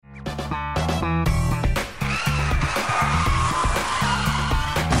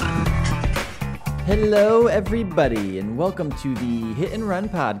Hello, everybody, and welcome to the Hit and Run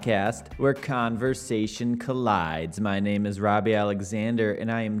podcast, where conversation collides. My name is Robbie Alexander, and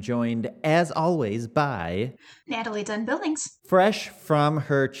I am joined, as always, by Natalie Dunn Billings. fresh from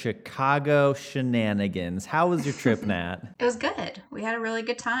her Chicago shenanigans. How was your trip, Nat? It was good. We had a really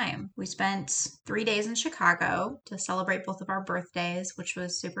good time. We spent 3 days in Chicago to celebrate both of our birthdays, which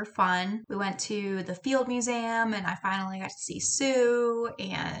was super fun. We went to the Field Museum, and I finally got to see Sue.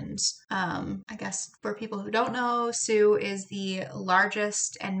 And I guess for people who don't know, Sue is the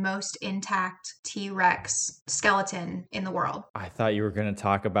largest and most intact T-Rex skeleton in the world. I thought you were going to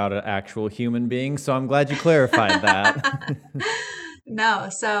talk about an actual human being, so I'm glad you clarified that. No,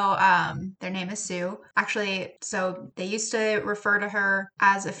 so their name is Sue. Actually, so they used to refer to her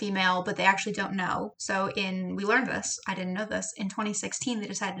as a female, but they actually don't know. So we learned this, I didn't know this, in 2016 they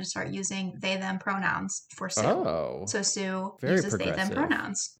decided to start using they them pronouns for Sue. Oh. So Sue Very uses they them progressive.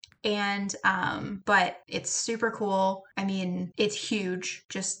 pronouns. And but it's super cool. I mean, it's huge,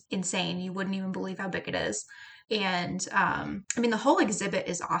 just insane. You wouldn't even believe how big it is. And I mean, the whole exhibit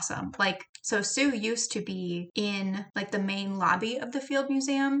is awesome. Like, so Sue used to be in like the main lobby of the Field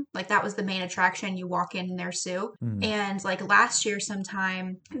Museum. Like that was the main attraction. You walk in and there's Sue. And like last year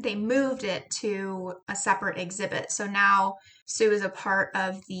sometime they moved it to a separate exhibit. So now Sue is a part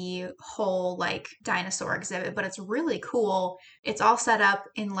of the whole like dinosaur exhibit, but it's really cool. It's all set up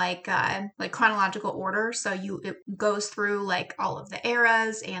in like chronological order. So it goes through like all of the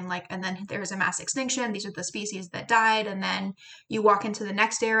eras and then there's a mass extinction. These are the species that died. And then you walk into the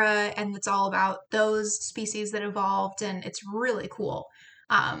next era and it's all about those species that evolved. And it's really cool.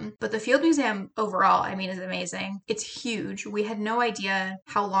 But the Field Museum overall, I mean, is amazing. It's huge. We had no idea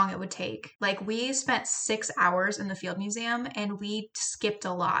how long it would take. Like we spent 6 hours in the Field Museum and we skipped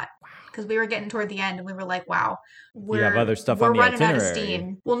a lot because we were getting toward the end and we were like, wow, You have other stuff we're on the running out of itinerary.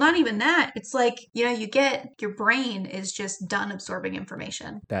 steam. Well, not even that. It's like, your brain is just done absorbing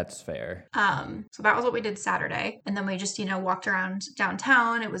information. That's fair. So that was what we did Saturday. And then we just, walked around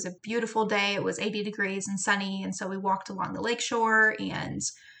downtown. It was a beautiful day. It was 80 degrees and sunny. And so we walked along the lakeshore and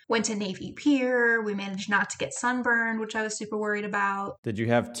went to Navy Pier. We managed not to get sunburned, which I was super worried about. Did you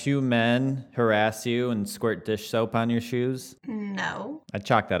have 2 men harass you and squirt dish soap on your shoes? No. I'd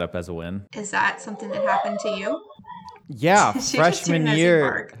chalk that up as a win. Is that something that happened to you? Yeah, She just freshman tuned as you year.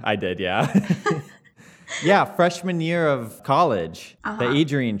 bark. I did, yeah. Yeah, freshman year of college, the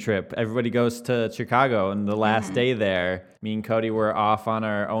Adrian trip. Everybody goes to Chicago, and the last day there, me and Cody were off on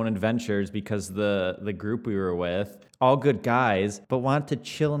our own adventures because the group we were with, all good guys, but wanted to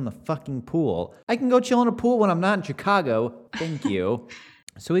chill in the fucking pool. I can go chill in a pool when I'm not in Chicago. Thank you.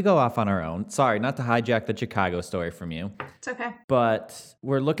 So we go off on our own. Sorry, not to hijack the Chicago story from you. It's okay. But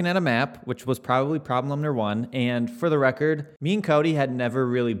we're looking at a map, which was probably problem number 1. And for the record, me and Cody had never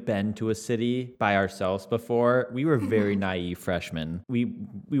really been to a city by ourselves before. We were very naive freshmen. We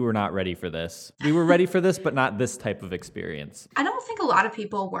were not ready for this. We were ready for this, but not this type of experience. I don't think a lot of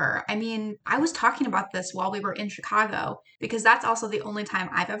people were. I mean, I was talking about this while we were in Chicago because that's also the only time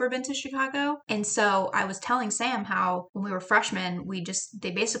I've ever been to Chicago. And so I was telling Sam how when we were freshmen,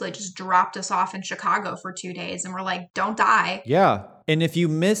 they basically just dropped us off in Chicago for 2 days and we're like, don't die. Yeah. And if you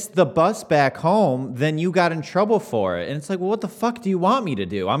missed the bus back home, then you got in trouble for it. And it's like, well, what the fuck do you want me to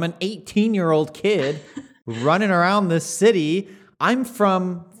do? I'm an 18-year-old kid running around this city. I'm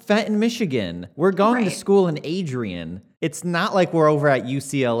from Fenton, Michigan. We're going to school in Adrian. It's not like we're over at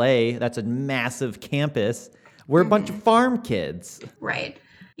UCLA. That's a massive campus. We're a bunch of farm kids. Right.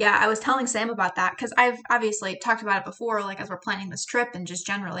 Yeah, I was telling Sam about that because I've obviously talked about it before, like as we're planning this trip and just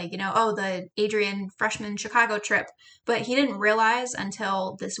generally, the Adrian freshman Chicago trip. But he didn't realize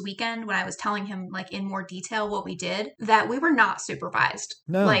until this weekend when I was telling him like in more detail what we did that we were not supervised.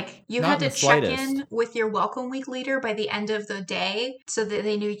 No, like you not had in to the check slightest. in with your welcome week leader by the end of the day so that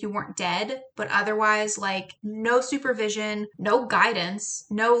they knew you weren't dead. But otherwise, like no supervision, no guidance,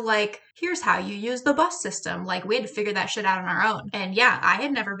 no like, here's how you use the bus system. Like we had to figure that shit out on our own. And yeah, I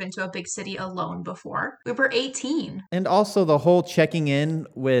had never been to a big city alone before. We were 18. And also the whole checking in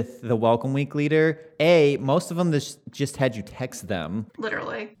with the welcome week leader. A, most of them just had you text them.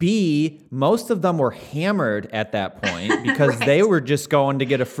 Literally. B, most of them were hammered at that point because Right. they were just going to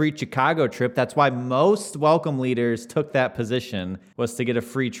get a free Chicago trip. That's why most welcome leaders took that position, was to get a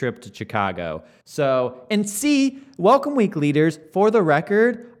free trip to Chicago. So, and C, welcome week leaders, for the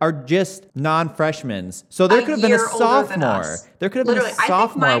record, are just non-freshmen. So there could have been a year older than sophomore. us. There could have been Literally, a I think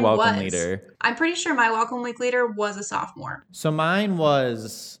sophomore mine welcome was. leader. I'm pretty sure my welcome week leader was a sophomore. So mine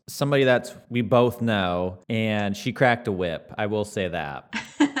was somebody that we both know, and she cracked a whip. I will say that.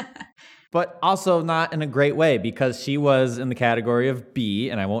 But also not in a great way, because she was in the category of B,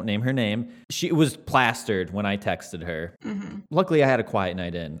 and I won't name her name, She was plastered when I texted her. Luckily, I had a quiet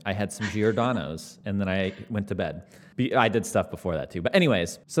night in. I had some Giordano's, and then I went to bed. I did stuff before that too. But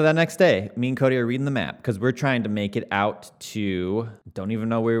anyways, so that next day, me and Cody are reading the map because we're trying to make it out to, don't even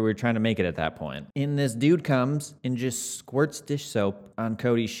know where we were trying to make it at that point. And this dude comes and just squirts dish soap on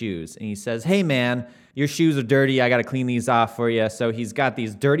Cody's shoes. And he says, hey man, your shoes are dirty. I got to clean these off for you. So he's got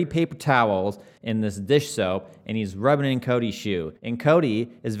these dirty paper towels and this dish soap, and he's rubbing it in Cody's shoe. And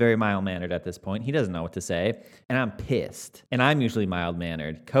Cody is very mild-mannered at this point. He doesn't know what to say. And I'm pissed. And I'm usually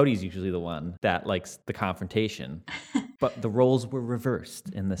mild-mannered. Cody's usually the one that likes the confrontation. But the roles were reversed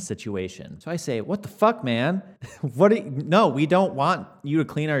in this situation. So I say, what the fuck, man? No, we don't want you to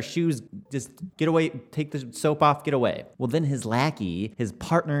clean our shoes. Just get away, take the soap off, get away. Well, then his lackey, his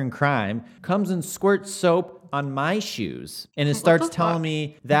partner in crime, comes and squirts soap on my shoes and it starts telling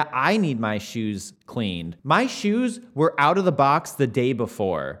me that I need my shoes cleaned. My shoes were out of the box the day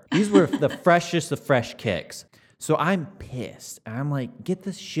before. These were the freshest of fresh kicks. So I'm pissed. I'm like, get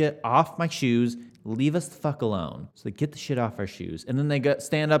this shit off my shoes. Leave us the fuck alone. So they get the shit off our shoes. And then they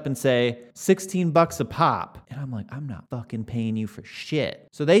stand up and say, $16 a pop. And I'm like, I'm not fucking paying you for shit.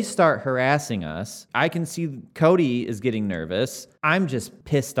 So they start harassing us. I can see Cody is getting nervous. I'm just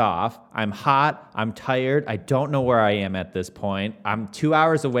pissed off. I'm hot. I'm tired. I don't know where I am at this point. I'm 2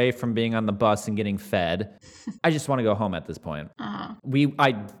 hours away from being on the bus and getting fed. I just want to go home at this point.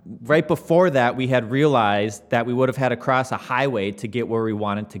 Right before that, we had realized that we would have had to cross a highway to get where we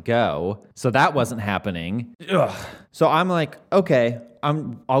wanted to go. So that wasn't happening. Ugh. So I'm like, okay,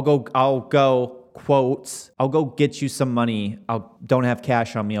 I'll go quotes. I'll go get you some money. Don't have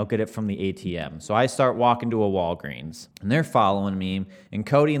cash on me. I'll get it from the ATM. So I start walking to a Walgreens and they're following me. And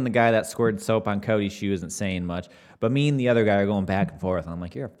Cody and the guy that squirted soap on Cody's shoe isn't saying much. But me and the other guy are going back and forth. And I'm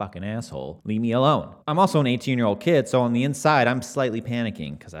like, you're a fucking asshole. Leave me alone. I'm also an 18-year-old kid. So on the inside, I'm slightly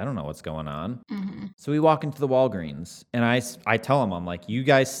panicking because I don't know what's going on. Mm-hmm. So we walk into the Walgreens and I tell them, I'm like, you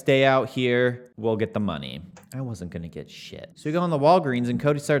guys stay out here. We'll get the money. I wasn't going to get shit. So we go in the Walgreens and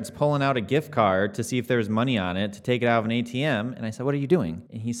Cody starts pulling out a gift card to see if there's money on it to take it out of an ATM. And I said, what are you doing?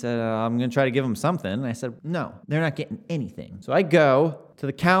 And he said, I'm going to try to give him something. And I said, no, they're not getting anything. So I go to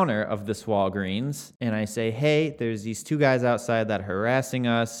the counter of this Walgreens and I say, hey, there's these two guys outside that are harassing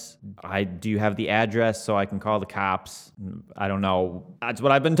us. Do you have the address so I can call the cops? I don't know. That's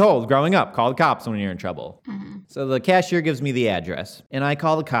what I've been told growing up. Call the cops when you're in trouble. Mm-hmm. So the cashier gives me the address and I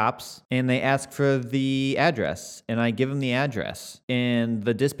call the cops and they ask for the address and I give them the address. And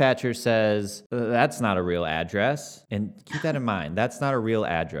the dispatcher says, that's not a real address. And keep that in mind. That's not a real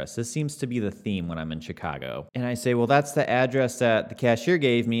address. This seems to be the theme when I'm in Chicago. And I say, well, that's the address that the cashier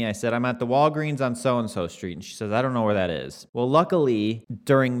gave me. I said, I'm at the Walgreens on so-and-so street. And she says, I don't know where that is. Well, luckily,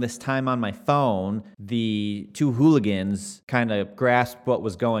 during this time on my phone, the two hooligans kind of grasped what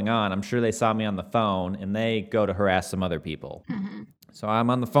was going on. I'm sure they saw me on the phone and they go to harass some other people. Mm-hmm. So I'm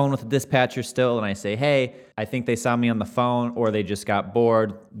on the phone with the dispatcher still, and I say, hey, I think they saw me on the phone, or they just got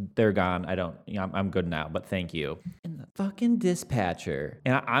bored. They're gone. I'm good now, but thank you. And the fucking dispatcher,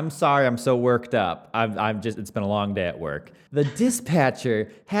 and I'm sorry I'm so worked up. It's been a long day at work. The dispatcher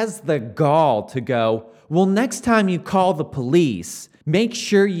has the gall to go, well, next time you call the police, make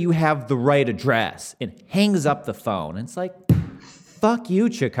sure you have the right address, and hangs up the phone. And it's like, fuck you,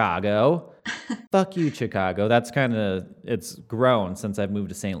 Chicago. Fuck you, Chicago. It's grown since I've moved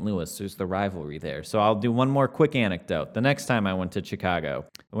to St. Louis. There's the rivalry there. So I'll do one more quick anecdote. The next time I went to Chicago,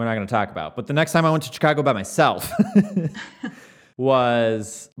 we're not going to talk about, but the next time I went to Chicago by myself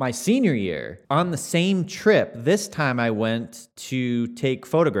was my senior year. On the same trip, this time I went to take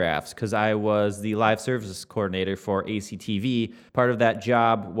photographs because I was the live services coordinator for ACTV. Part of that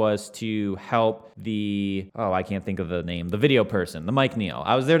job was to help I can't think of the name, the video person, the Mike Neal.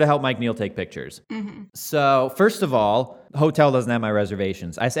 I was there to help Mike Neal take pictures. Mm-hmm. So first of all, the hotel doesn't have my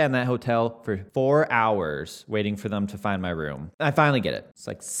reservations. I sat in that hotel for 4 hours waiting for them to find my room. I finally get it. It's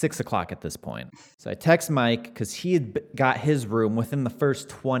like 6 o'clock at this point. So I text Mike because he had got his room within the first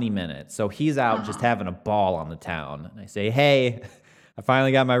 20 minutes. So he's out just having a ball on the town. And I say, hey, I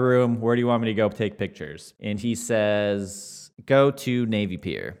finally got my room. Where do you want me to go take pictures? And he says, go to Navy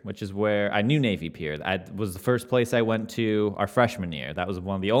Pier, which is where I knew Navy Pier. That was the first place I went to our freshman year. That was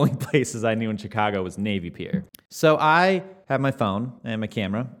one of the only places I knew in Chicago was Navy Pier. So I have my phone and my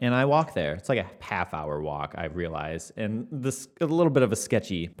camera, and I walk there. It's like a half-hour walk, I realize, and a little bit of a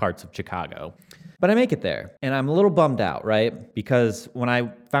sketchy parts of Chicago. But I make it there, and I'm a little bummed out, right? Because when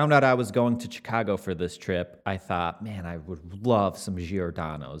I found out I was going to Chicago for this trip, I thought, man, I would love some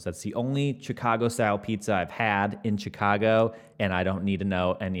Giordano's. That's the only Chicago-style pizza I've had in Chicago, and I don't need to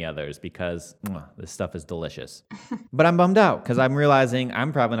know any others because this stuff is delicious. But I'm bummed out because I'm realizing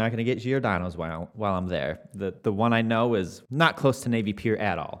I'm probably not going to get Giordano's while I'm there. The one I know is not close to Navy Pier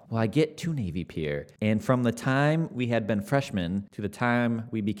at all. Well, I get to Navy Pier, and from the time we had been freshmen to the time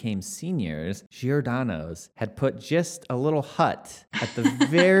we became seniors, Giordano's had put just a little hut at the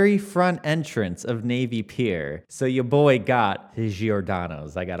very front entrance of Navy Pier. So your boy got his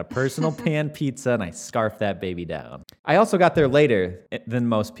Giordano's. I got a personal pan pizza, and I scarfed that baby down. I also got there later than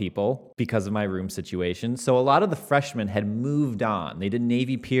most people because of my room situation. So a lot of the freshmen had moved on. They did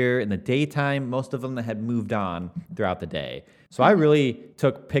Navy Pier in the daytime. Most of them had moved on throughout the day. So I really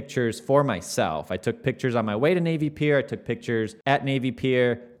took pictures for myself. I took pictures on my way to Navy Pier. I took pictures at Navy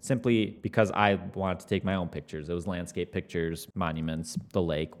Pier simply because I wanted to take my own pictures. It was landscape pictures, monuments, the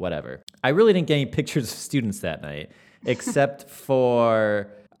lake, whatever. I really didn't get any pictures of students that night, except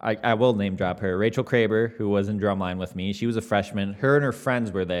for... I will name drop her, Rachel Kraber, who was in drumline with me. She was a freshman. Her and her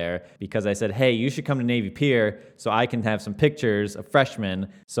friends were there because I said, hey, you should come to Navy Pier so I can have some pictures of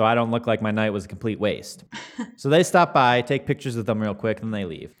freshmen so I don't look like my night was a complete waste. So they stop by, take pictures with them real quick, and then they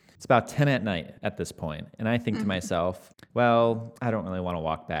leave. It's about 10 at night at this point, and I think to myself, well, I don't really want to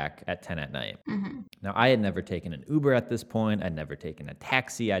walk back at 10 at night. Now, I had never taken an Uber at this point. I'd never taken a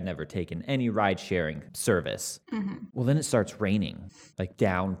taxi. I'd never taken any ride-sharing service. Well, then it starts raining, like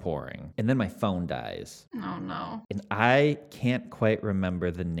downpouring, and then my phone dies. Oh, no. And I can't quite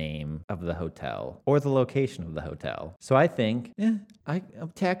remember the name of the hotel or the location of the hotel. So I think, a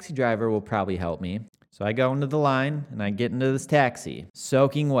taxi driver will probably help me. So I go into the line and I get into this taxi,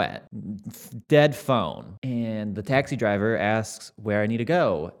 soaking wet, dead phone. And the taxi driver asks where I need to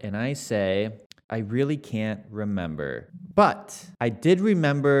go. And I say, I really can't remember. But I did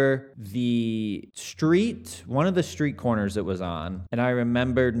remember the street, one of the street corners it was on. And I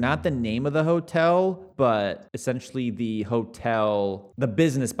remembered not the name of the hotel, but essentially the hotel, the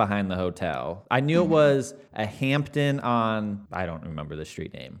business behind the hotel. I knew it was a Hampton on, I don't remember the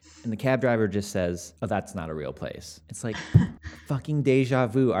street name. And the cab driver just says, oh, that's not a real place. It's like, fucking deja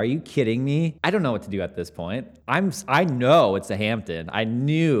vu. Are you kidding me? I don't know what to do at this point. I know it's a Hampton. I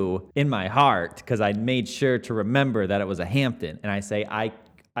knew in my heart because I made sure to remember that it was a Hampton. And I say, I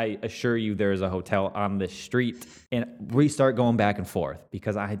assure you there is a hotel on this street. And we start going back and forth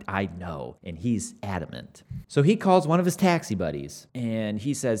because I know, and he's adamant. So he calls one of his taxi buddies and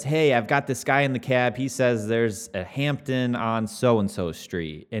he says, hey, I've got this guy in the cab. He says there's a Hampton on so-and-so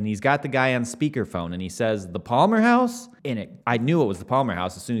street. And he's got the guy on speakerphone and he says, the Palmer House? And I knew it was the Palmer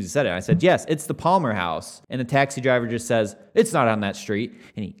House as soon as he said it. I said, yes, it's the Palmer House. And the taxi driver just says, it's not on that street.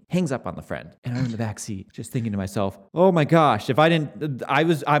 And he hangs up on the friend. And I'm in the backseat just thinking to myself, oh my gosh,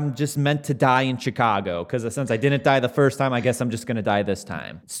 I'm just meant to die in Chicago. Because since I didn't die the first time, I guess I'm just going to die this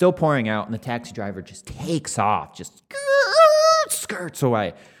time. It's still pouring out and the taxi driver just takes off, just skirts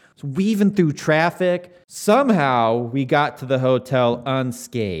away. Weaving through traffic. Somehow we got to the hotel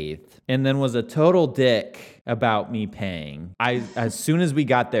unscathed and then was a total dick about me paying. As soon as we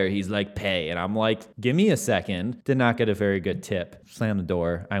got there, he's like, pay. And I'm like, give me a second. Did not get a very good tip. Slammed the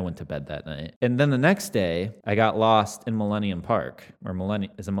door. I went to bed that night. And then the next day, I got lost in Millennium Park.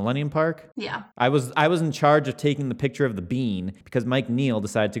 Is it Millennium Park? Yeah. I was in charge of taking the picture of the bean because Mike Neal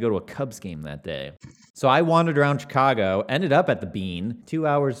decided to go to a Cubs game that day. So I wandered around Chicago, ended up at the Bean 2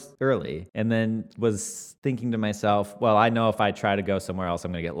 hours early, and then was thinking to myself, well, I know if I try to go somewhere else,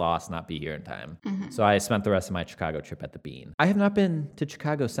 I'm going to get lost, not be here in time. So I spent the rest of my Chicago trip at the Bean. I have not been to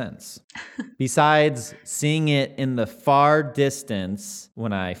Chicago since. Besides seeing it in the far distance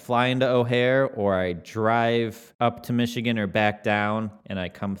when I fly into O'Hare or I drive up to Michigan or back down and I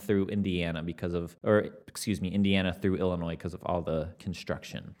come through Indiana Indiana through Illinois because of all the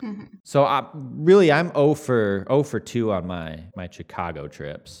construction. So I'm 0 for 2 on my Chicago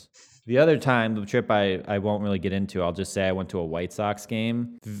trips. The other time, the trip I won't really get into, I'll just say I went to a White Sox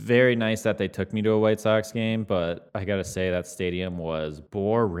game. Very nice that they took me to a White Sox game, but I gotta say that stadium was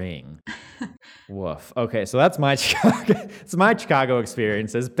boring. Woof. Okay, so that's my Chicago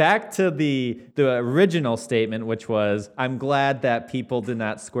experiences. Back to the original statement, which was, I'm glad that people did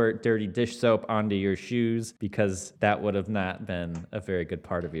not squirt dirty dish soap onto your shoes because that would have not been a very good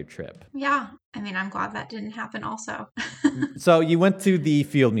part of your trip. Yeah. I mean, I'm glad that didn't happen also. So you went to the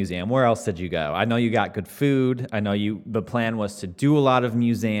Field Museum. Where else did you go? I know you got good food. I know the plan was to do a lot of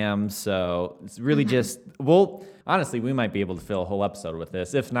museums. So it's really just, Honestly, we might be able to fill a whole episode with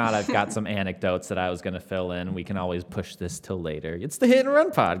this. If not, I've got some anecdotes that I was going to fill in. We can always push this till later. It's the Hit and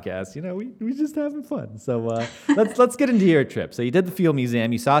Run podcast. You know, we just having fun. So let's get into your trip. So you did the Field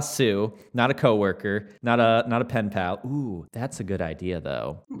Museum. You saw Sue, not a coworker, not a pen pal. Ooh, that's a good idea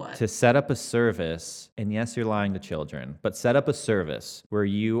though. What? To set up a service, and yes, you're lying to children, but set up a service where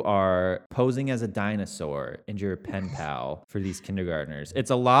you are posing as a dinosaur and you're a pen pal for these kindergartners.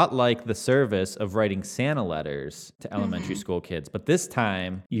 It's a lot like the service of writing Santa letters to elementary school kids, but this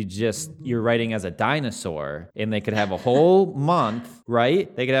time you're writing as a dinosaur, and they could have a whole month,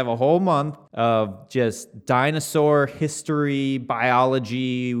 right? They could have a whole month of just dinosaur history,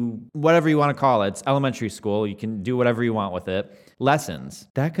 biology, whatever you want to call it. It's elementary school. You can do whatever you want with it. Lessons.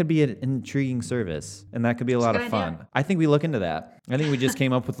 That could be an intriguing service, and that could be a lot of fun. Idea. I think we look into that. I think we just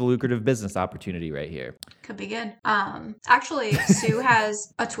came up with a lucrative business opportunity right here. Could be good. Actually, Sue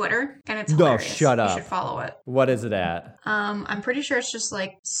has a Twitter, and it's hilarious. Oh, shut up. You should follow it. What is it at? I'm pretty sure it's just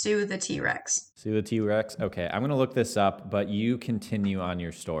like Sue the T-Rex. Sue the T-Rex? Okay, I'm going to look this up, but you continue on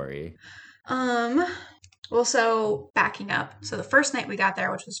your story. Well, so backing up. So the first night we got there,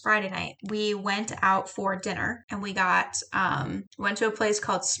 which was Friday night, we went out for dinner, and we went to a place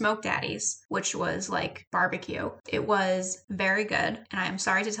called Smoke Daddy's, which was like barbecue. It was very good. And I am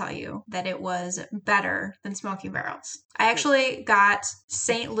sorry to tell you that it was better than Smoking Barrels. I actually got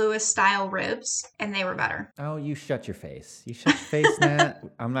St. Louis style ribs, and they were better. Oh, you shut your face. You shut your face, Nat.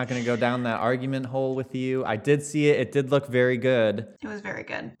 I'm not going to go down that argument hole with you. I did see it. It did look very good. It was very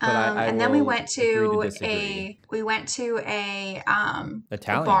good. But and then we went to a a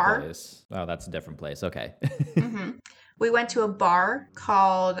Italian bar. place. Oh, that's a different place. Okay. Mm-hmm. We went to a bar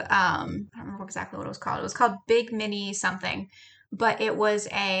called I don't remember exactly what it was called. It was called Big Mini something, but it was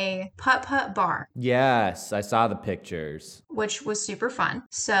a putt-putt bar. Yes, I saw the pictures. Which was super fun.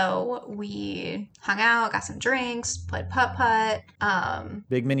 So we hung out, got some drinks, played putt-putt.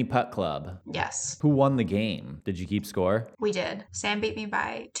 Big Mini Putt Club. Yes. Who won the game? Did you keep score? We did. Sam beat me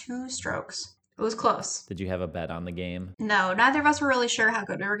by 2 strokes. It was close. Did you have a bet on the game? No, neither of us were really sure how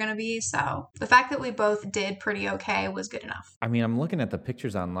good we were going to be, so the fact that we both did pretty okay was good enough. I mean, I'm looking at the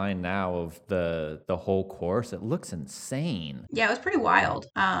pictures online now of the whole course. It looks insane. Yeah, it was pretty wild.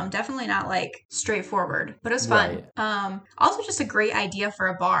 Definitely not like straightforward, but it was fun. Right. Also just a great idea for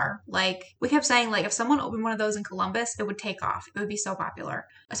a bar. Like we kept saying, like if someone opened one of those in Columbus, it would take off. It would be so popular,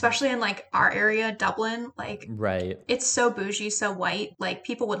 especially in like our area, Dublin. Like, right. It's so bougie, so white. Like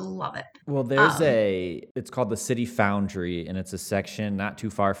people would love it. Well, it's called the City Foundry, and it's a section not too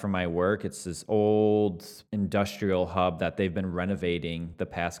far from my work. It's this old industrial hub that they've been renovating the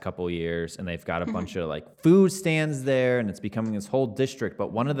past couple years, and they've got a bunch of like food stands there, and it's becoming this whole district.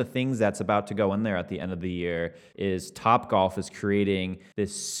 But one of the things that's about to go in there at the end of the year is Topgolf is creating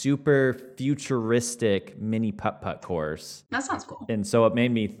this super futuristic mini putt-putt course. That sounds cool. And so it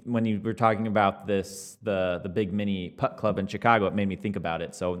made me, when you were talking about this, the Big Mini Putt Club in Chicago, it made me think about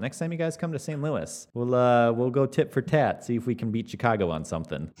it. So next time you guys come to St. Louis, we'll go tit for tat, see if we can beat Chicago on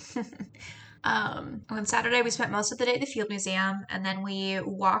something. On Saturday, we spent most of the day at the Field Museum, and then we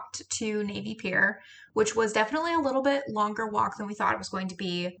walked to Navy Pier, which was definitely a little bit longer walk than we thought it was going to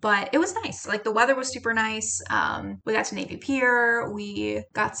be, but it was nice. Like the weather was super nice. We got to Navy Pier, we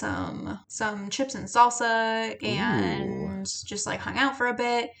got some chips and salsa, and just like hung out for a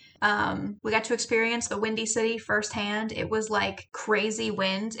bit. We got to experience the Windy City firsthand. It was like crazy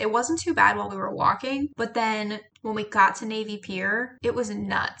wind. It wasn't too bad while we were walking, but then when we got to Navy Pier, it was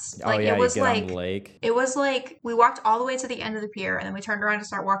nuts. Like it was you get like on the lake. It was like we walked all the way to the end of the pier, and then we turned around to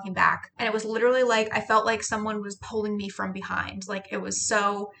start walking back, and it was literally like I felt like someone was pulling me from behind. Like it was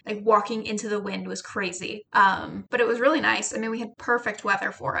so like walking into the wind was crazy. But it was really nice. I mean, we had perfect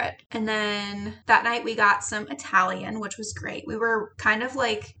weather for it. And then that night we got some Italian, which was great. We were kind of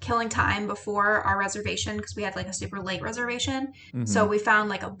like killing time before our reservation because we had like a super late reservation. Mm-hmm. So we found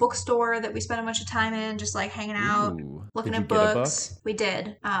like a bookstore that we spent a bunch of time in, just like hanging out. Looking at books. We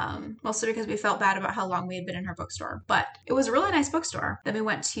did. Mostly because we felt bad about how long we had been in her bookstore. But it was a really nice bookstore. Then we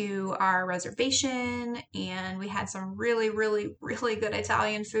went to our reservation and we had some really, really, really good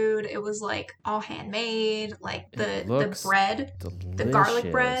Italian food. It was like all handmade. Like the bread, delicious. The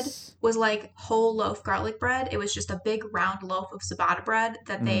garlic bread was like whole loaf garlic bread. It was just a big round loaf of ciabatta bread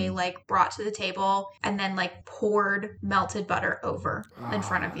that they they like brought to the table and then like poured melted butter over in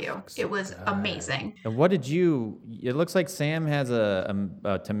front of you. It was amazing. And what did it looks like Sam has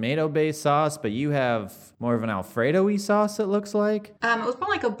a tomato-based sauce, but you have more of an Alfredo-y sauce, it looks like. It was more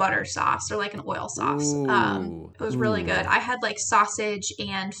like a butter sauce or like an oil sauce. It was really good. I had like sausage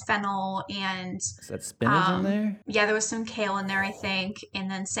and fennel and... Is that spinach in there? Yeah, there was some kale in there, I think. And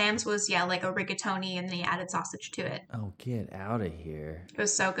then Sam's was, like a rigatoni, and then he added sausage to it. Oh, get out of here. It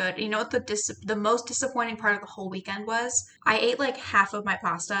was so good. You know what the most disappointing part of the whole weekend was? I ate like half of my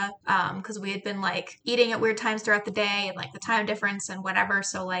pasta because we had been like eating at weird times throughout the day and like the time difference and whatever.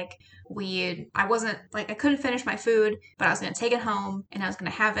 So like I couldn't finish my food, but I was going to take it home and I was going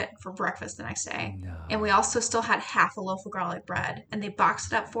to have it for breakfast the next day. No. And we also still had half a loaf of garlic bread, and they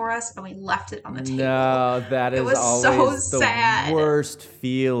boxed it up for us and we left it on the table. No, that is always so the sad. worst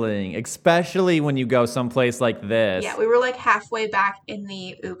feeling, especially when you go someplace like this. Yeah, we were like halfway back in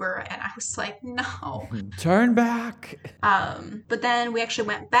the Uber and I was like, no. Turn back. But then we actually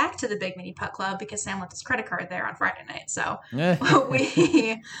went back to the Big Mini Putt Club because Sam left his credit card there on Friday night. So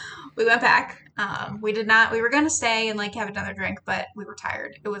we went back. We were going to stay and like have another drink, but we were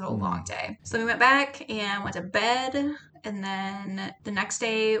tired. It was a long day. So we went back and went to bed. And then the next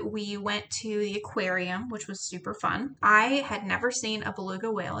day we went to the aquarium, which was super fun. I had never seen a beluga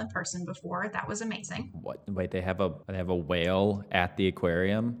whale in person before. That was amazing. What? Wait, they have a whale at the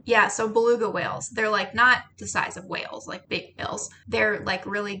aquarium? Yeah, so beluga whales. They're like not the size of whales, like big whales. They're like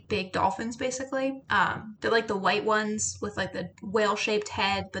really big dolphins, basically. They're like the white ones with like the whale-shaped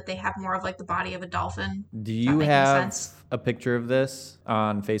head, but they have more of like the body of a dolphin. Do you have a picture of this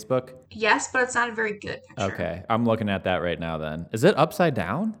on Facebook? Yes, but it's not a very good picture. Okay, I'm looking at that right now then. Is it upside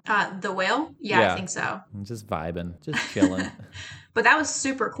down? The whale? Yeah, I think so. I'm just vibing, just chilling. But that was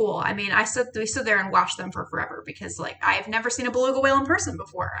super cool. I mean, we stood there and watched them for forever because, like, I've never seen a beluga whale in person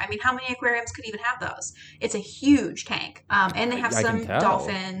before. I mean, how many aquariums could even have those? It's a huge tank. And they have some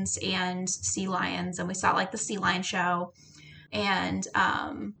dolphins and sea lions, and we saw, like, the sea lion show. And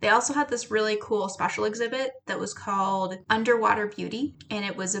they also had this really cool special exhibit that was called Underwater Beauty. And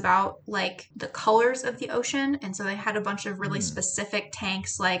it was about like the colors of the ocean. And so they had a bunch of really specific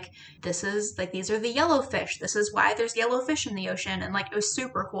tanks like these are the yellowfish. This is why there's yellowfish in the ocean. And like it was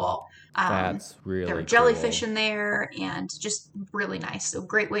super cool. That's really There were jellyfish in there and just really nice. So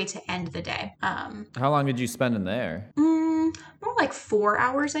great way to end the day. How long did you spend in there? More like 4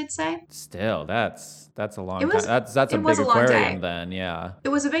 hours, I'd say. Still, that's a long time. That's a big aquarium then, yeah. It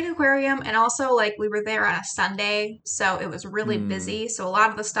was a big aquarium, and also like we were there on a Sunday, so it was really busy. So a lot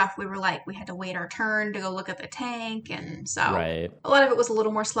of the stuff we had to wait our turn to go look at the tank, and so a lot of it was a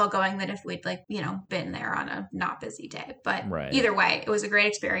little more slow going than if we'd been there on a not busy day. But either way, it was a great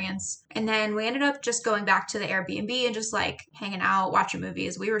experience. And then we ended up just going back to the Airbnb and just like hanging out, watching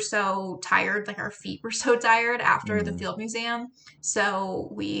movies. We were so tired, like our feet were so tired after the Field Museum. So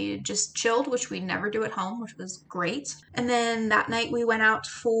we just chilled, which we never do at home, which was great. And then that night we went out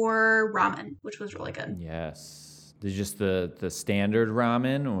for ramen, which was really good. Yes. Just the standard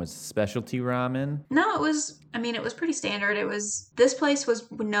ramen, or was it specialty ramen? No, it was pretty standard. This place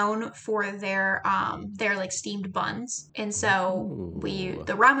was known for their like steamed buns. And so the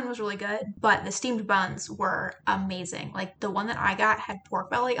ramen was really good, but the steamed buns were amazing. Like the one that I got had pork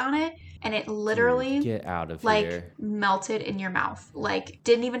belly on it, and it literally get out of here. Melted in your mouth. Like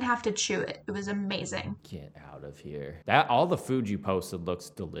didn't even have to chew it. It was amazing. Get out of here. All the food you posted looks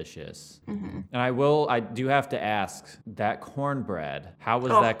delicious. Mm-hmm. And I do have to ask, that cornbread. How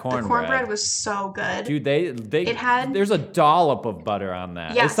was that cornbread? The cornbread was so good. Dude, there's a dollop of butter on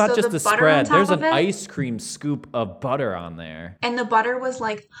that. Yeah, it's not so just the a spread. There's an it, ice cream scoop of butter on there. And the butter was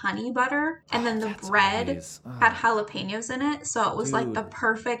like honey butter. And then the bread had jalapenos in it. So it was like the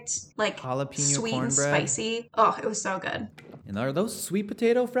perfect like jalapeno sweet cornbread. And spicy. Oh, it was so good. And are those sweet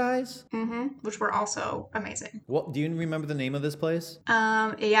potato fries? Mm-hmm. Which were also amazing. What do you remember the name of this place?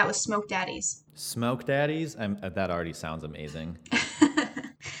 Yeah, it was Smoke Daddy's. Smoke Daddy's? That already sounds amazing.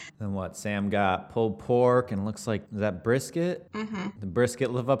 Then what? Sam got pulled pork and looks like, is that brisket? Mm-hmm. The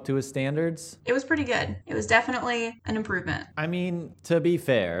brisket live up to his standards? It was pretty good. It was definitely an improvement. I mean, to be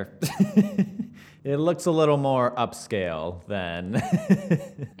fair, it looks a little more upscale than...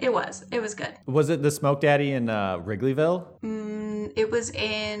 It was good. Was it the Smoke Daddy in Wrigleyville? It was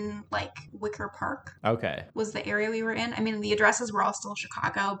in like Wicker Park. Okay. Was the area we were in. I mean, the addresses were all still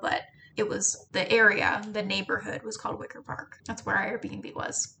Chicago, but it was the area, the neighborhood was called Wicker Park. That's where our Airbnb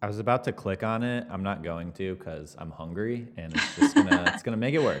was. I was about to click on it. I'm not going to because I'm hungry and it's just gonna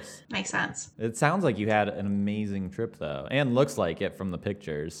make it worse. Makes sense. It sounds like you had an amazing trip though, and looks like it from the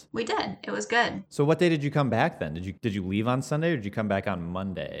pictures. We did. It was good. So what day did you come back then? Did you leave on Sunday or did you come back on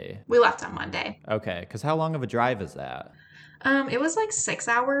Monday? We left on Monday. Okay, because how long of a drive is that? It was like 6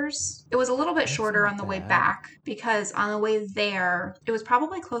 hours. It was a little bit shorter on the way back because on the way there, it was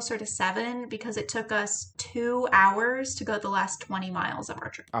probably closer to 7 because it took us 2 hours to go the last 20 miles of our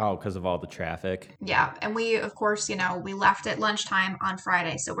trip. Oh, because of all the traffic. Yeah. And we, of course, we left at lunchtime on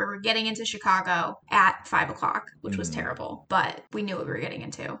Friday. So we were getting into Chicago at 5 o'clock, which was terrible, but we knew what we were getting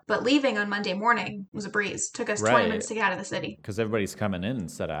into. But leaving on Monday morning was a breeze. Took us 20 minutes to get out of the city. Because everybody's coming in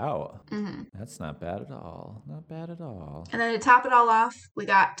instead of out. Mm-hmm. That's not bad at all. Not bad at all. And then to top it all off, we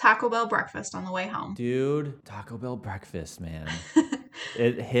got Taco Bell breakfast on the way home. Dude, Taco Bell breakfast, man.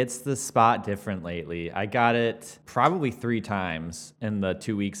 It hits the spot different lately. I got it probably 3 times in the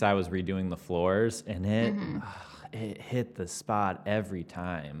 2 weeks I was redoing the floors, and it hit the spot every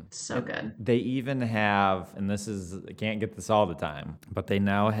time. So good. They even have, and I can't get this all the time, but they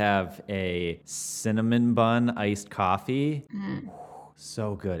now have a cinnamon bun iced coffee.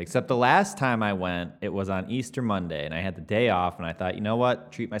 So good. Except the last time I went, it was on Easter Monday, and I had the day off, and I thought, you know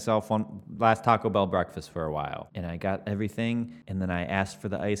what? Treat myself one last Taco Bell breakfast for a while. And I got everything, and then I asked for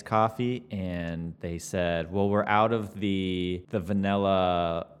the iced coffee, and they said, well, we're out of the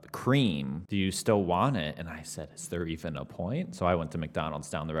vanilla cream. Do you still want it? And I said, is there even a point? So I went to McDonald's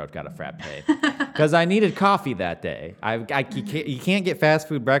down the road, got a frappe because I needed coffee that day. You can't get fast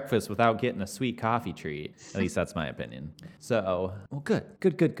food breakfast without getting a sweet coffee treat. At least that's my opinion. So, well,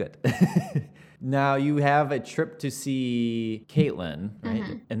 good. Now you have a trip to see Caitlin,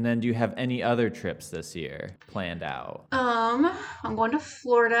 right? And then do you have any other trips this year planned out? I'm going to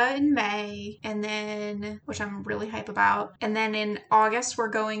Florida in May, and then, which I'm really hype about. And then in August, we're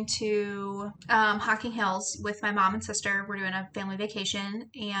going to Hocking Hills with my mom and sister. We're doing a family vacation.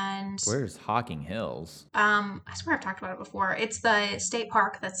 And where's Hocking Hills? I swear I've talked about it before. It's the state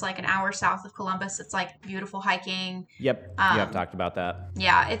park that's like an hour south of Columbus. It's like beautiful hiking. Yep, you have talked about that.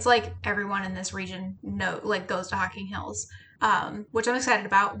 Yeah, it's like everyone in this region goes to Hocking Hills. Which I'm excited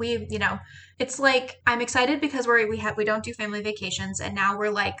about. It's like I'm excited because we don't do family vacations, and now we're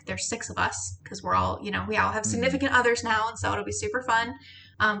like there's 6 of us because we're all we all have significant others now, and so it'll be super fun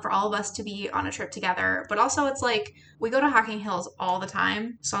for all of us to be on a trip together. But also it's like we go to Hocking Hills all the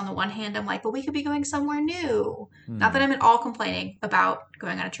time, so on the one hand I'm like, but we could be going somewhere new. Not that I'm at all complaining about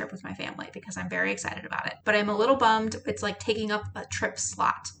going on a trip with my family because I'm very excited about it, but I'm a little bummed it's like taking up a trip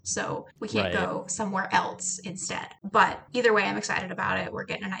slot, so we can't go somewhere else instead. But either way, I'm excited about it. We're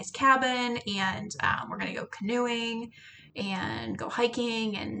getting a nice cabin, and we're gonna go canoeing and go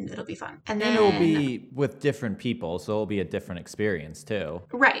hiking, and it'll be fun. And then it'll be with different people, so it'll be a different experience too.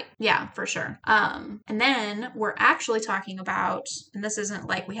 Right. Yeah, for sure. And then we're actually talking about, and this isn't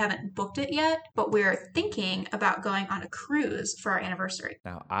like we haven't booked it yet, but we're thinking about going on a cruise for our anniversary.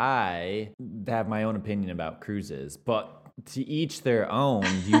 Now, I have my own opinion about cruises, but to each their own.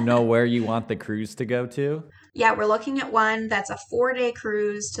 Do you know where you want the cruise to go to? Yeah, we're looking at one that's a 4-day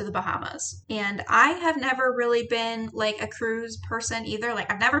cruise to the Bahamas. And I have never really been like a cruise person either.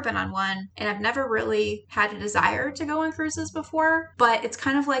 Like I've never been on one, and I've never really had a desire to go on cruises before. But it's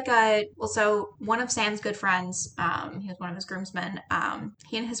kind of like so one of Sam's good friends, he was one of his groomsmen,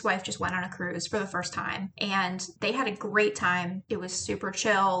 he and his wife just went on a cruise for the first time, and they had a great time. It was super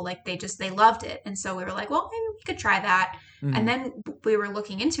chill. Like they loved it. And so we were like, well, maybe we could try that. Mm-hmm. And then we were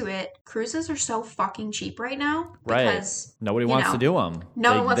looking into it. Cruises are so fucking cheap right now. Because, nobody wants to do them.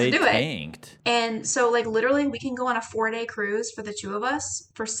 No one wants to do tanked. It. And so like literally we can go on a 4-day cruise for the 2 of us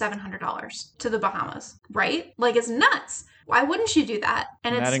for $700 to the Bahamas, right? Like it's nuts. Why wouldn't you do that?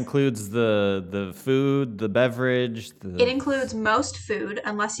 And that includes the food, the beverage. It includes most food,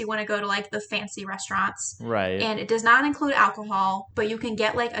 unless you want to go to like the fancy restaurants. Right. And it does not include alcohol, but you can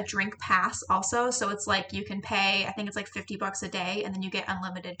get like a drink pass also. So it's like you can pay, I think it's like $50 a day, and then you get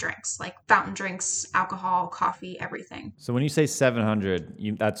unlimited drinks, like fountain drinks, alcohol, coffee, everything. So when you say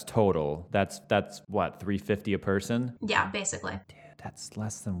 700, that's total. That's what, $350 a person? Yeah, basically. That's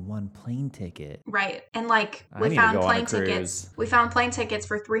less than one plane ticket. Right. And like we found plane tickets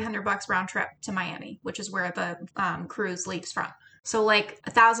for $300 round trip to Miami, which is where the cruise leaves from. So like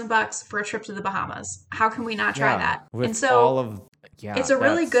 $1,000 for a trip to the Bahamas. How can we not try that? With all of Yeah, It's a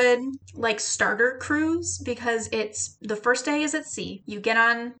really that's good like starter cruise because it's the first day is at sea. You get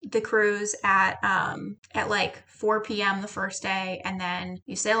on the cruise at like 4 p.m. the first day, and then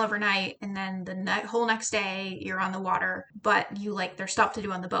you sail overnight, and then the whole next day you're on the water. But you like there's stuff to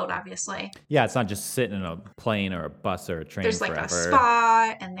do on the boat, obviously. yeah. It's not just sitting in a plane or a bus or a train There's like a forever.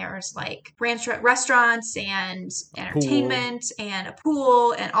 spa, and there's like restaurants and Pool. entertainment and a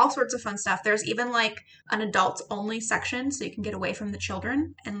pool and all sorts of fun stuff. There's even like an adults only section so you can get away from the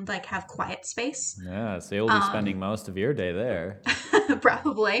children and like have quiet space. Yeah, so you'll be spending Um, most of your day there.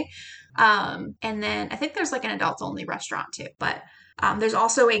 probably. And then I think there's like an adults only restaurant too, but there's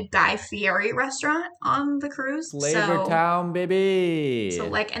also a Guy Fieri restaurant on the cruise. Flavor Town, So baby.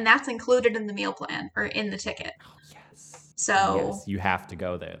 like, and that's included in the meal plan or in the ticket. Yes. So Yes, you have to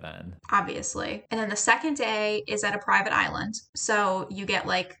go there then. obviously. And then the second day is at a private island. So you get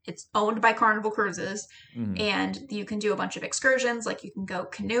like, it's owned by Carnival Cruises, Mhm. and you can do a bunch of excursions. Like you can go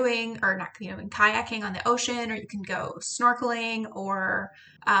canoeing or not canoeing, kayaking on the ocean, or you can go snorkeling, or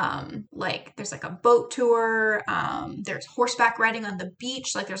like there's like a boat tour. There's horseback riding on the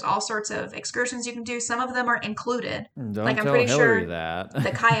beach. Like there's all sorts of excursions you can do. Some of them are included. Don't Like I'm tell pretty Hillary sure that.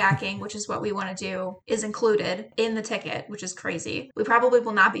 the kayaking, which is what we want to do, is included in the ticket, which is crazy. We probably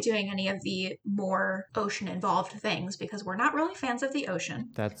will not be doing any of the more ocean involved things because we're not really fans of the ocean.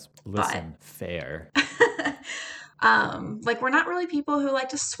 That's, But listen, fair. like we're not really people who like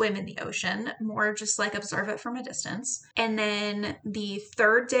to swim in the ocean, more just like observe it from a distance. And then the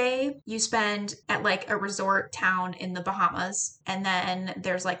third day you spend at like a resort town in the Bahamas, and then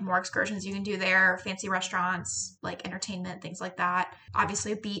there's like more excursions you can do there, fancy restaurants, like entertainment, things like that.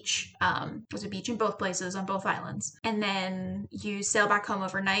 Obviously a beach. There's a beach in both places on both islands. And then you sail back home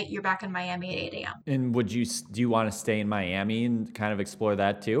overnight. You're back in Miami at 8 a.m. And do you want to stay in Miami and kind of explore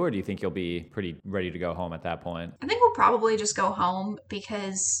that too, or do you think you'll be pretty ready to go home at that point? I think we'll probably just go home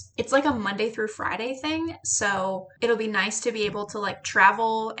because it's like a Monday through Friday thing. So it'll be nice to be able to like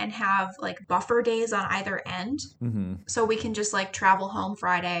travel and have like buffer days on either end. Mm-hmm. So we can just like travel home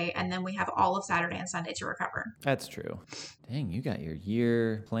Friday, and then we have all of Saturday and Sunday to recover. That's true. Dang, you got your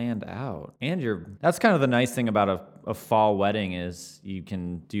year planned out. And that's kind of the nice thing about a fall wedding is you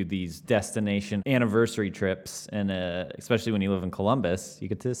can do these destination anniversary trips. And especially when you live in Columbus, you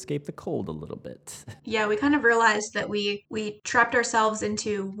get to escape the cold a little bit. Yeah, we kind of realized that we trapped ourselves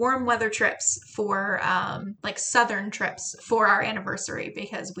into warm weather trips for like southern trips for our anniversary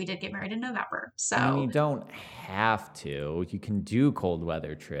because we did get married in November. I mean, you So don't have to. You can do cold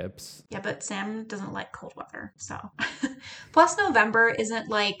weather trips. yeah, but Sam doesn't like cold weather. So plus November isn't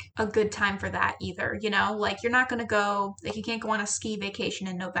like a good time for that either, you know? Like you're not going to go like you can't go on a ski vacation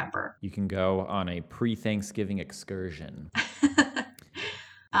in November. You can go on a pre-Thanksgiving excursion.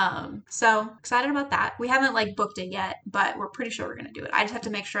 So excited about that. We haven't like booked it yet, but we're pretty sure we're gonna do it. I just have to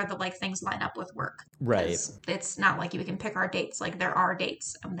make sure that like things line up with work. Right. Because it's not like we can pick our dates. Like there are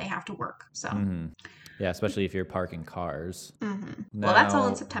dates and they have to work. So Mm-hmm. Yeah, especially if you're parking cars. well, that's all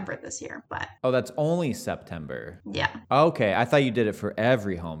in Now, September this year, but oh, that's only September. yeah. Okay, I thought you did it for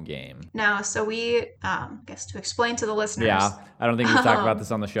every home game. No, so we I guess to explain to the listeners. Yeah, I don't think we've talked about this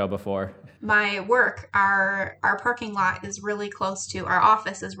on the show before. My work, our parking lot is really close to our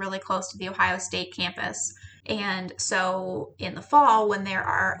office is really close to the Ohio State campus. And so in the fall, when there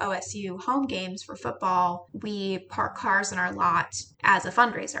are OSU home games for football, we park cars in our lot as a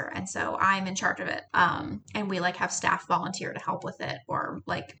fundraiser. And so I'm in charge of it. And we like have staff volunteer to help with it, or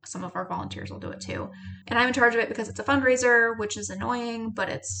like some of our volunteers will do it too. And I'm in charge of it because it's a fundraiser, which is annoying, but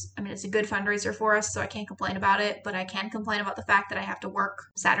it's a good fundraiser for us. So I can't complain about it, but I can complain about the fact that I have to work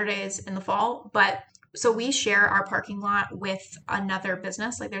Saturdays in the fall. But so we share our parking lot with another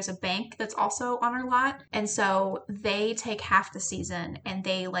business. Like there's a bank that's also on our lot. And so they take half the season and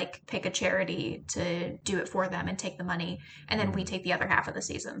they like pick a charity to do it for them and take the money. And then we take the other half of the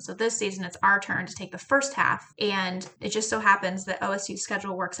season. So this season it's our turn to take the first half. And it just so happens that OSU's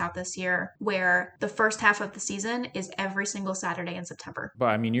schedule works out this year where the first half of the season is every single Saturday in September. But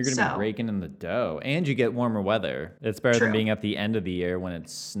I mean, you're going to be So- raking in the dough, and you get warmer weather. It's better than True. being at the end of the year when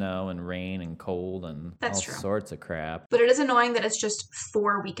it's snow and rain and cold and That's all true. sorts of crap. But it is annoying that it's just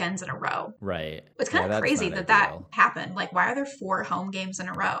 4 weekends in a row. Right. It's kind Yeah, of that's crazy not that ideal. happened. Like, why are there 4 home games in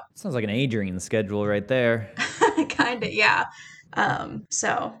a row? Sounds like an Adrian schedule right there. Kind of, yeah.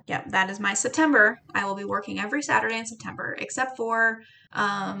 So yeah, that is my September. I will be working every Saturday in September, except for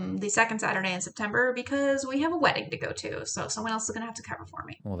the second Saturday in September because we have a wedding to go to. So someone else is gonna have to cover for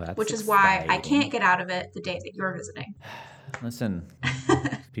me. Well, that's Which is why I exciting. can't get out of it the day that you're visiting. Listen,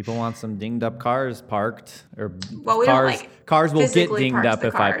 if people want some dinged up cars parked, or Well, we don't, cars like, cars will get physically dinged park up the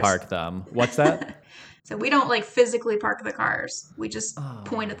if I cars. park them. What's that? So we don't like physically park the cars. We just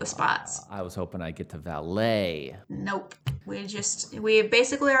point at the spots. I was hoping I'd get to valet. Nope. We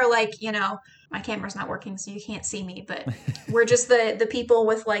basically are like, my camera's not working, so you can't see me, but we're just the people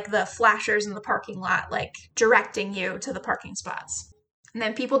with like the flashers in the parking lot, like directing you to the parking spots. And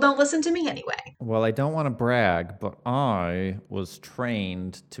then people don't listen to me anyway. Well, I don't want to brag, but I was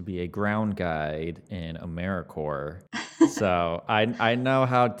trained to be a ground guide in AmeriCorps. So I know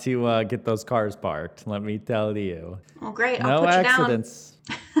how to get those cars parked, let me tell you. Well, great. No I'll put accidents.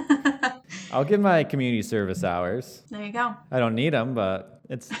 I'll give my community service hours. There you go. I don't need them, but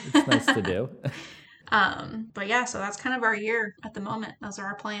it's nice to do. But yeah, so that's kind of our year at the moment. Those are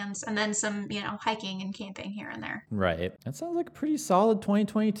our plans. And then some, hiking and camping here and there. Right. That sounds like a pretty solid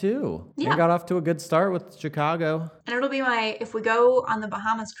 2022. Yeah. We got off to a good start with Chicago. And it'll be if we go on the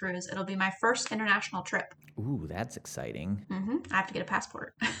Bahamas cruise, it'll be my first international trip. Ooh, that's exciting. I have to get a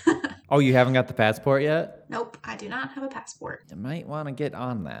passport. Oh, you haven't got the passport yet? Nope, I do not have a passport. You might want to get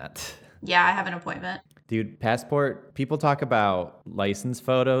on that. Yeah, I have an appointment. Dude, passport, people talk about license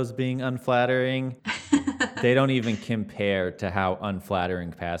photos being unflattering. They don't even compare to how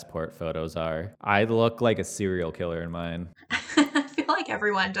unflattering passport photos are. I look like a serial killer in mine. I feel like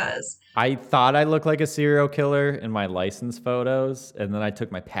everyone does. I thought I looked like a serial killer in my license photos, and then I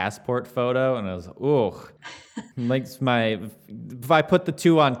took my passport photo, and I was, ugh. Like if I put the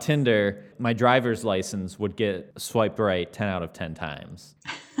two on Tinder, my driver's license would get swiped right 10 out of 10 times.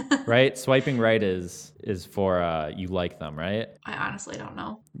 Right? Swiping right is for you like them, right? I honestly don't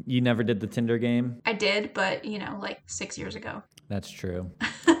know. You never did the Tinder game? I did, but, like 6 years ago. That's true.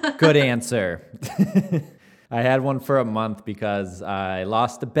 Good answer. I had one for a month because I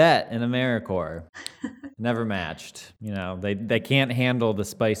lost a bet in AmeriCorps. Never matched. They can't handle the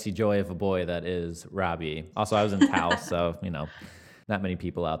spicy joy of a boy that is Robbie. Also, I was in Taos, so, not many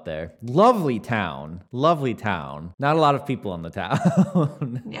people out there. Lovely town. Lovely town. Not a lot of people in the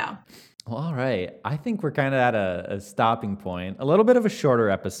town. Yeah. Well, all right. I think we're kind of at a stopping point. A little bit of a shorter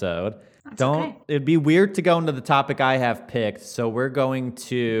episode. That's okay. It'd be weird to go into the topic I have picked, so we're going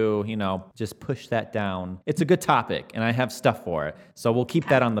to, just push that down. It's a good topic, and I have stuff for it, so we'll keep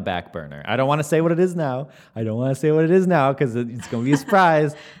that on the back burner. I don't want to say what it is now. Because it's going to be a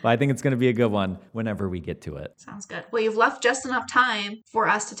surprise, but I think it's going to be a good one whenever we get to it. Sounds good. Well, you've left just enough time for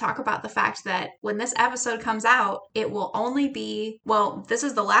us to talk about the fact that when this episode comes out, it will only be, this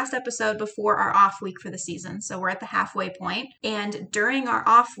is the last episode before our off week for the season, so we're at the halfway point, and during our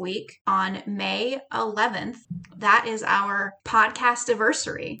off week, on May 11th, that is our podcast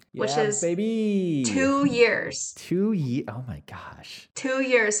anniversary, which is baby. 2 years. 2 years. Oh my gosh. 2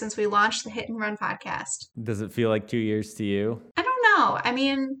 years since we launched the Hit and Run podcast. Does it feel like 2 years to you? I don't know. I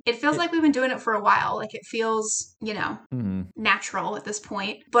mean, it feels like we've been doing it for a while. Like it feels, natural at this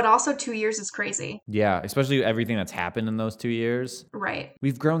point, but also 2 years is crazy. Yeah, especially everything that's happened in those 2 years. Right.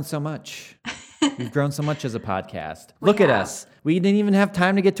 We've grown so much. We've grown so much as a podcast. Look at us. We didn't even have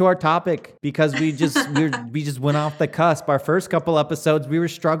time to get to our topic because we just went off the cusp. Our first couple episodes, we were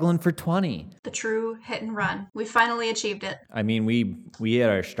struggling for 20. The true hit and run. We finally achieved it. I mean, we hit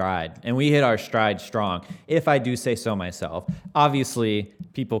our stride, and we hit our stride strong, if I do say so myself. Obviously,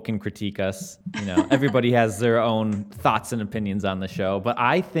 people can critique us. Everybody has their own thoughts and opinions on the show, but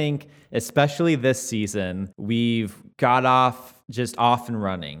I think, especially this season, we've got off and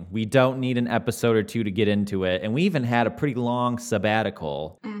running. We don't need an episode or two to get into it, and we even had a pretty long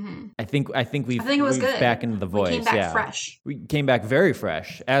sabbatical. Mm-hmm. I think it was good. Back into the voice. We came back fresh. We came back very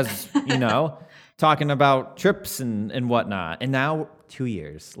fresh, as talking about trips and whatnot. And now 2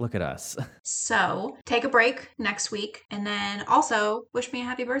 years. Look at us. So take a break next week, and then also wish me a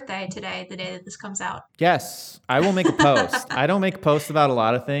happy birthday today, the day that this comes out. Yes, I will make a post. I don't make posts about a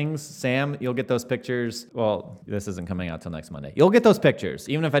lot of things. Sam, you'll get those pictures. Well, this isn't coming out till next Monday. You'll get those pictures,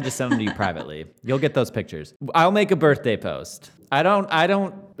 even if I just send them to you privately. You'll get those pictures. I'll make a birthday post. I don't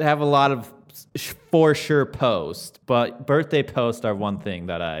have a lot of for sure posts, but birthday posts are one thing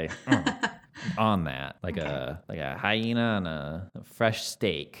that I on that, like a hyena on a fresh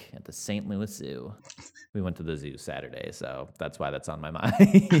steak at the St. Louis Zoo. We went to the zoo Saturday, so that's why that's on my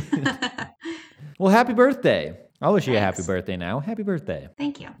mind. Well, happy birthday. I'll wish you a happy birthday now. Happy birthday.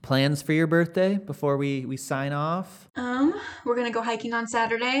 Thank you. Plans for your birthday before we sign off? We're going to go hiking on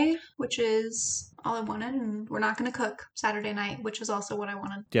Saturday, which is all I wanted, and we're not going to cook Saturday night, which is also what I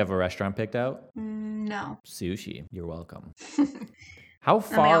wanted. Do you have a restaurant picked out? No. Sushi. You're welcome. How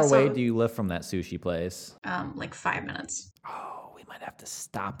far away do you live from that sushi place? Like 5 minutes. Oh, we might have to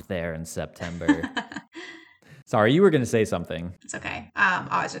stop there in September. Sorry, you were going to say something. It's okay.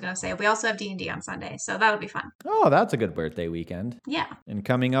 I was just going to say, we also have D&D on Sunday, so that'll be fun. Oh, that's a good birthday weekend. Yeah. And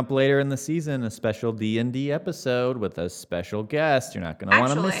coming up later in the season, a special D&D episode with a special guest. You're not going to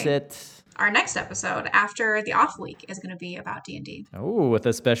want to miss it. Our next episode after the off week is going to be about D&D. Oh, with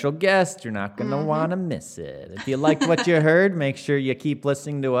a special guest. You're not going to want to miss it. If you liked what you heard, make sure you keep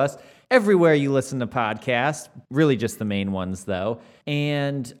listening to us everywhere you listen to podcasts, really just the main ones though.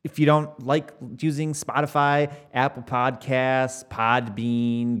 And if you don't like using Spotify, Apple Podcasts,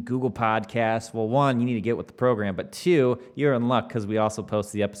 Podbean, Google Podcasts, well, one, you need to get with the program, but two, you're in luck because we also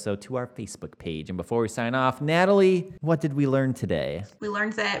post the episode to our Facebook page. And before we sign off, Natalie, what did we learn today? We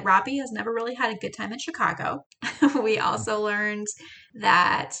learned that Robbie has never really had a good time in Chicago. We also learned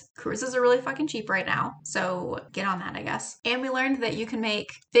that cruises are really fucking cheap right now. So get on that, I guess. And we learned that you can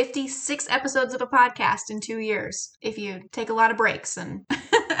make 56 episodes of a podcast in 2 years if you take a lot of breaks and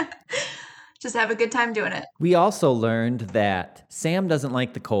just have a good time doing it. We also learned that Sam doesn't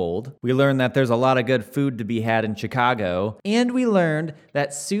like the cold. We learned that there's a lot of good food to be had in Chicago. And we learned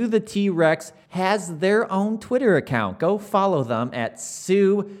that Sue the T-Rex has their own Twitter account. Go follow them at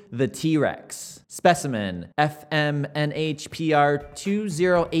Sue the T-Rex. Specimen,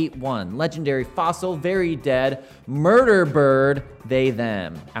 FMNHPR2081, legendary fossil, very dead, murder bird, they,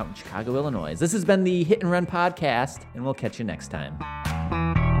 them, out in Chicago, Illinois. This has been the Hit and Run podcast, and we'll catch you next time.